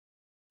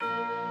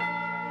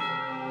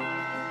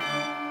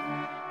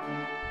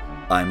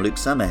I'm Luke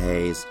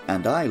Summerhays,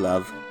 and I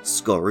love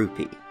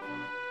Skorupi.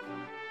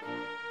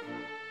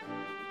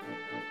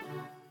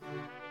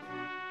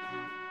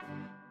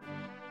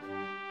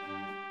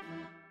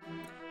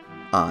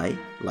 I,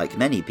 like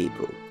many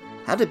people,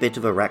 had a bit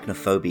of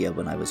arachnophobia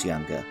when I was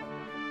younger.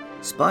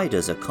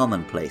 Spiders are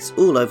commonplace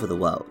all over the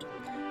world,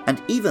 and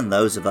even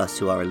those of us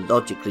who are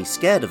illogically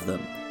scared of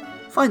them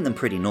find them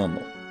pretty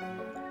normal.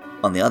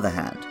 On the other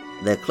hand,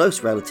 their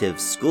close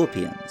relatives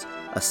scorpions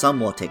are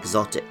somewhat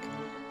exotic,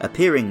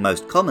 appearing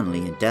most commonly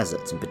in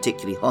deserts and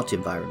particularly hot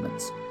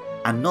environments,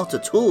 and not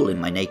at all in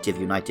my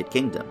native United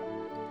Kingdom.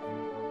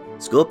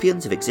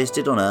 Scorpions have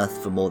existed on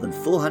Earth for more than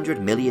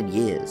 400 million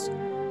years,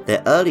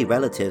 their early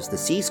relatives, the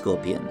sea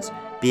scorpions,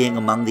 being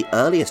among the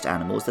earliest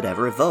animals that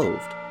ever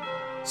evolved.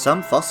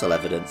 Some fossil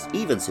evidence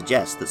even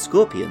suggests that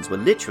scorpions were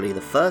literally the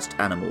first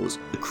animals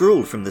to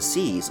crawl from the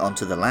seas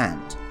onto the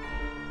land.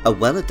 A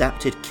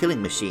well-adapted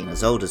killing machine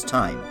as old as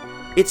time,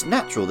 it's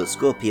natural that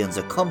scorpions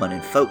are common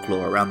in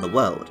folklore around the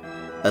world,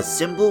 as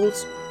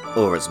symbols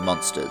or as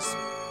monsters.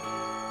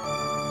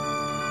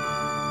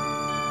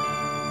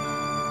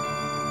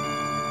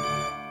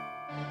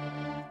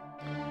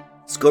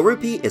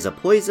 Skorupi is a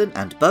poison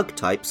and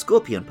bug-type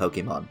scorpion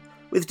Pokemon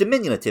with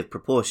diminutive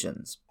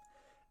proportions.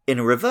 In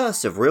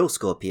reverse of real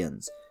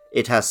scorpions,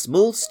 it has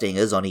small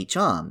stingers on each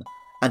arm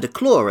and a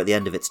claw at the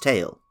end of its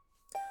tail.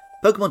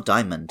 Pokemon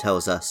Diamond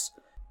tells us,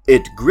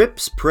 it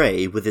grips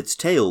prey with its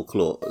tail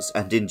claws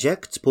and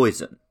injects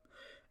poison.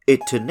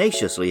 It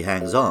tenaciously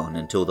hangs on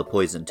until the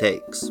poison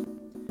takes.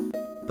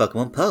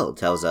 Pokemon Pearl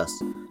tells us,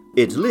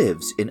 it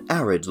lives in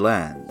arid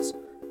lands.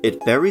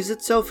 It buries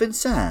itself in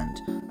sand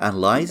and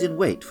lies in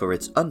wait for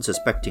its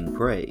unsuspecting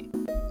prey.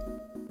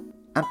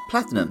 And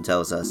Platinum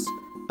tells us,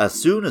 as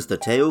soon as the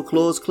tail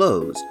claws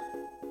close,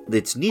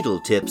 its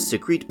needle tips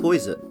secrete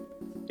poison.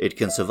 It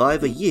can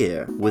survive a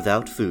year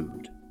without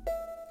food.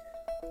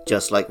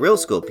 Just like real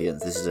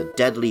scorpions, this is a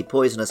deadly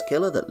poisonous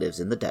killer that lives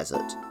in the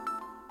desert.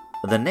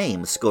 The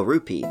name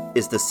Skorupi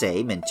is the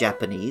same in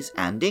Japanese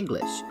and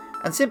English,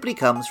 and simply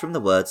comes from the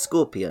word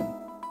scorpion,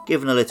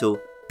 given a little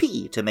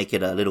P to make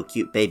it a little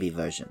cute baby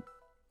version.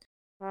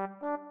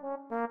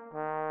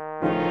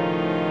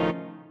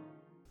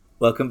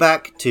 Welcome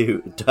back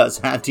to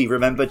Does Andy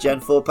Remember Gen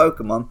 4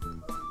 Pokemon?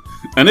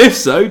 And if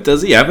so,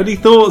 does he have any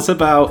thoughts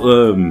about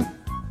them?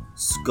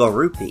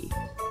 Skorupi.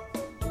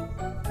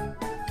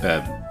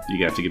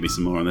 You have to give me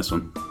some more on this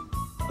one.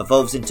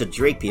 Evolves into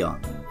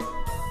Drapion.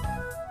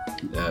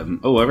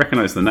 I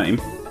recognise the name,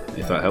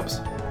 if that helps.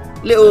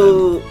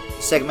 Little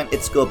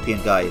segmented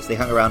scorpion guys. They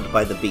hung around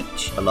by the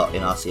beach a lot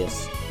in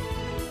Arceus.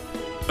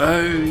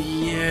 Oh,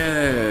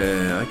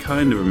 yeah. I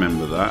kind of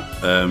remember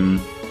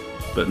that.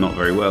 But not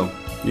very well.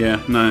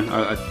 Yeah, no.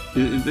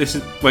 This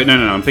is... Wait, no.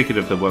 I'm thinking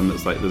of the one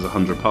that's like there's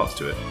 100 parts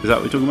to it. Is that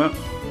what we're talking about?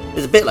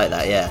 It's a bit like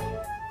that, yeah.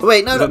 But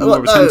wait, no, is that more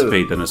of a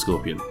centipede than a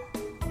scorpion?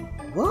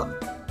 What?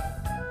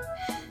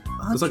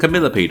 It's like a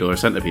millipede or a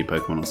centipede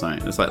Pokemon or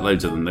something. It's like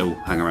loads of them. They all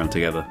hang around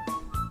together.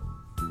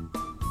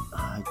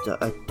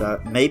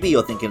 Maybe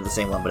you're thinking of the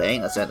same one, but it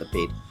ain't a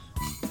centipede.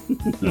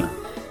 No.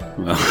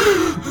 Well,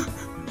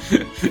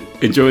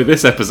 enjoy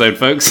this episode,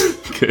 folks,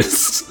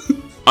 because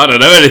I don't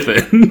know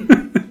anything.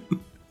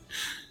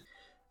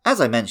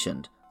 As I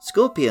mentioned,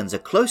 scorpions are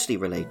closely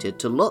related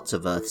to lots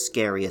of Earth's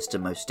scariest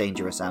and most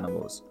dangerous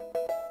animals.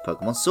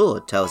 Pokemon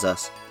Sword tells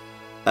us,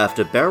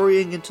 after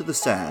burying into the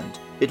sand,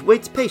 it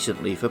waits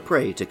patiently for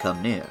prey to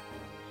come near.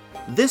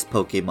 This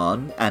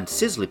Pokemon and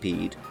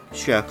Sizzlipede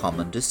share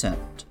common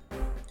descent.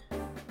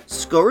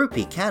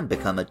 Skorupi can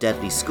become a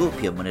deadly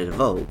scorpion when it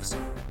evolves,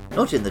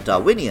 not in the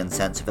Darwinian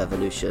sense of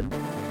evolution,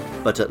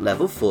 but at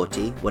level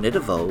 40 when it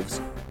evolves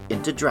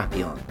into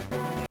Drapion.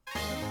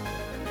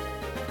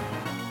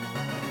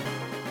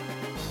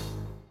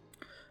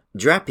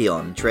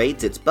 Drapion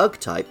trades its bug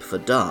type for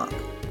dark,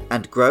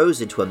 and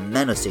grows into a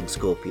menacing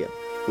scorpion,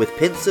 with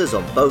pincers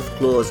on both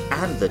claws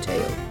and the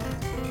tail.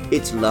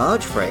 Its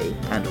large frame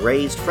and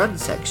raised front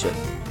section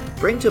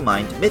bring to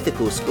mind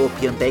mythical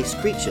scorpion-based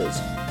creatures,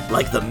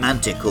 like the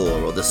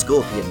Manticore or the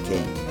Scorpion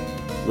King,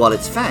 while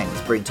its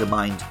fangs bring to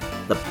mind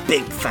the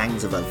big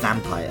fangs of a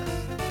vampire.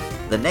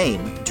 The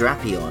name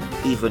Drapion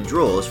even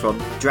draws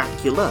from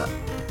Dracula,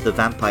 the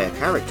vampire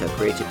character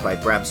created by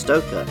Bram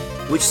Stoker,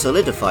 which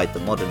solidified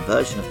the modern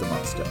version of the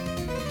monster.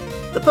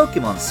 The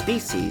Pokemon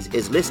species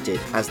is listed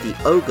as the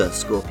Ogre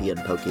Scorpion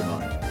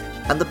Pokemon,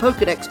 and the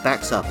Pokedex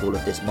backs up all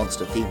of this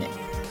monster theming.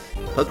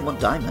 Pokemon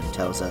Diamond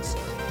tells us,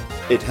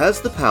 it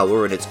has the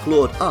power in its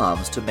clawed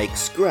arms to make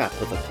scrap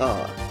of a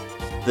car.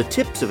 The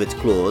tips of its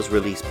claws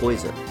release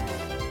poison.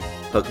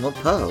 Pokemon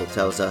Pearl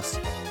tells us,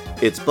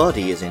 its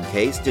body is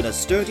encased in a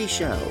sturdy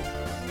shell.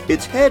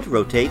 Its head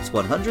rotates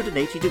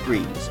 180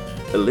 degrees,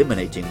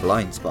 eliminating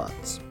blind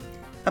spots.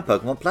 And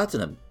Pokemon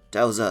Platinum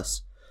tells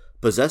us,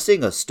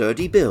 possessing a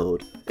sturdy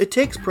build, it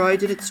takes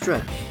pride in its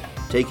strength,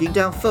 taking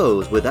down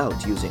foes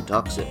without using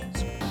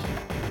toxins.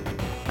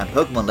 And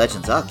Pokemon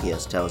Legends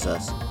Arceus tells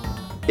us,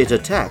 it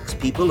attacks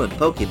people and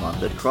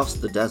Pokemon that cross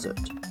the desert.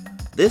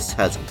 This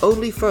has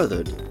only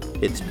furthered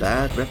its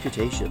bad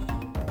reputation.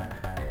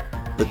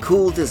 The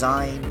cool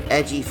design,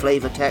 edgy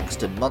flavor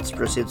text, and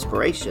monstrous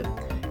inspiration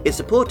is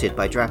supported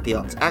by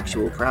Drapion's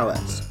actual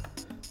prowess.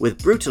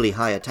 With brutally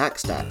high attack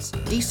stats,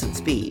 decent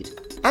speed,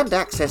 and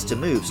access to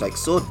moves like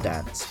Sword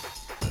Dance,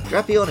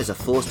 Drapion is a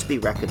force to be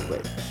reckoned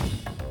with.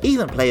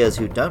 Even players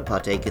who don't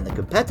partake in the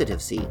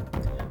competitive scene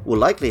will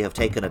likely have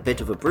taken a bit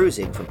of a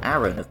bruising from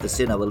Aaron of the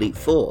Sinnoh Elite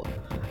Four,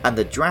 and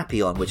the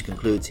Drapion which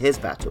concludes his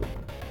battle.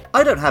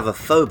 I don't have a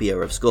phobia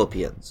of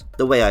scorpions,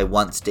 the way I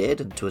once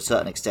did, and to a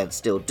certain extent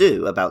still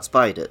do, about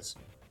spiders.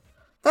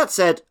 That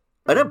said,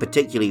 I don't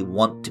particularly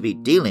want to be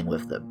dealing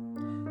with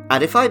them,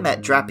 and if I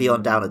met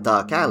Drapion down a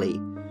dark alley,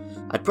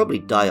 I'd probably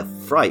die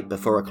of fright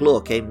before a claw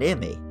came near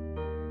me.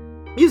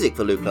 Music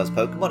for Luke Loves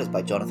Pokemon is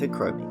by Jonathan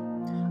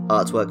Cromie.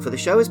 Artwork for the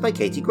show is by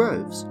Katie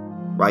Groves.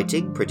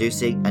 Writing,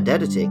 producing, and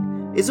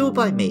editing is all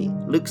by me,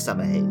 Luke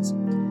Summerhays,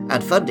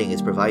 and funding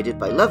is provided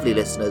by lovely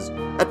listeners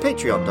at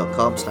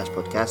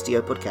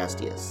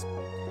patreon.com/podcastiopodcastius.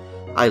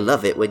 I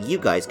love it when you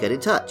guys get in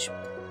touch.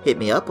 Hit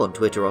me up on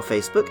Twitter or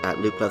Facebook at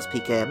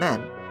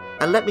LukeLovesPKMN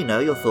and let me know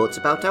your thoughts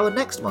about our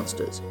next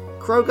monsters,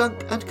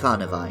 Krogunk and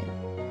Carnivine,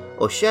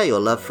 or share your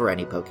love for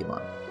any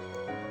Pokemon.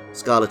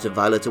 Scarlet and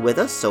Violet are with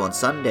us, so on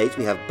Sundays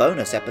we have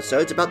bonus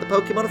episodes about the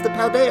Pokemon of the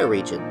Paldea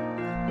region.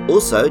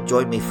 Also,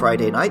 join me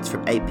Friday nights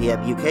from 8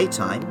 PM UK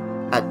time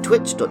at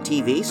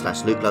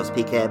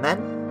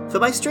twitch.tv/LukeLovesPKMN for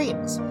my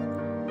streams.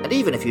 And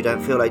even if you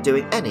don't feel like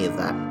doing any of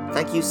that,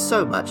 thank you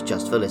so much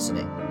just for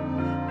listening.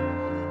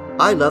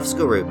 I love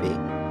Skorupi,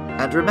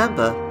 and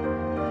remember,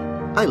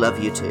 I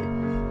love you too.